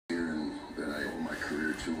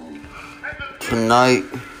Tonight,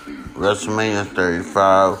 WrestleMania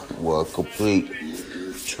 35 was complete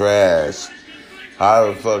trash. How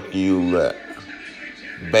the fuck you let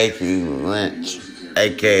Becky Lynch,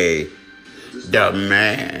 aka the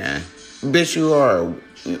man? Bitch, you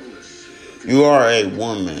are a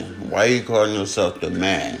woman. Why you calling yourself the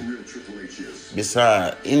man?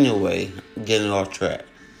 Besides, anyway, getting off track.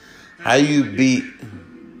 How you beat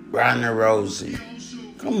Ronda Rousey?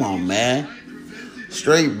 Come on, man.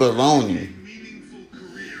 Straight baloney.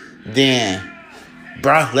 Then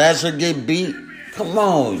Brock Lesnar get beat? Come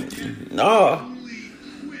on. No.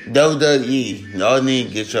 WWE, y'all need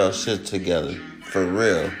to get y'all shit together. For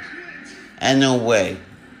real. Ain't no way.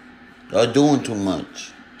 Y'all doing too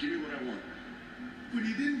much.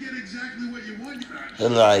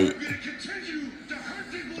 Like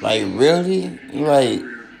really?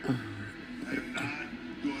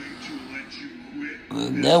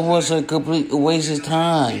 That was a complete waste of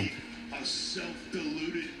time.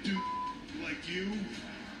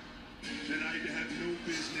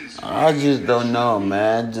 I just don't know,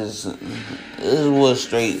 man. It was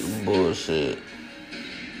straight bullshit.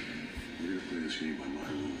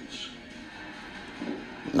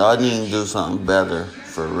 Y'all need to do something better,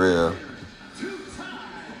 for real.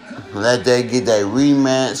 Let they get that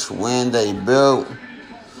rematch, win they built.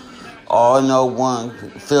 All no one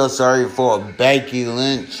feel sorry for Becky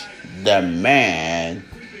Lynch. The man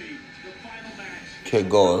could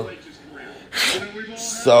go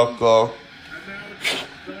suck off,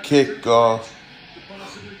 kick off.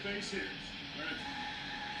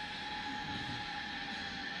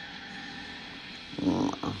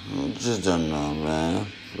 Just don't know, man.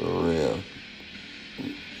 For real.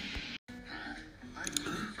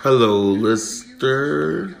 Hello,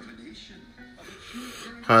 Lister.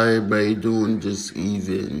 How everybody doing this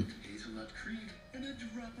evening?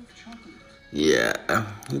 Yeah, I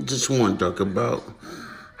just want to talk about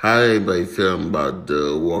how everybody feeling about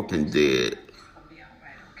The Walking Dead.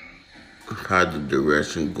 How the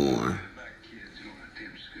direction going.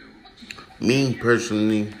 Me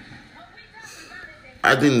personally,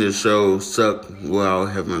 I think the show sucked while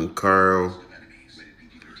having Carl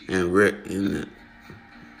and Rick in it.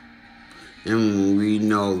 And we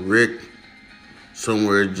know Rick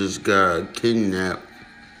somewhere just got kidnapped.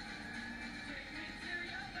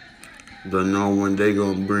 Don't know when they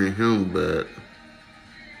gonna bring him back.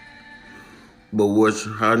 But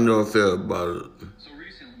how do I feel about it?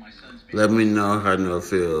 Let me know how do I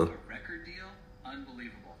feel.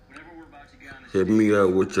 Hit me up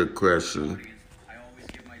with your question.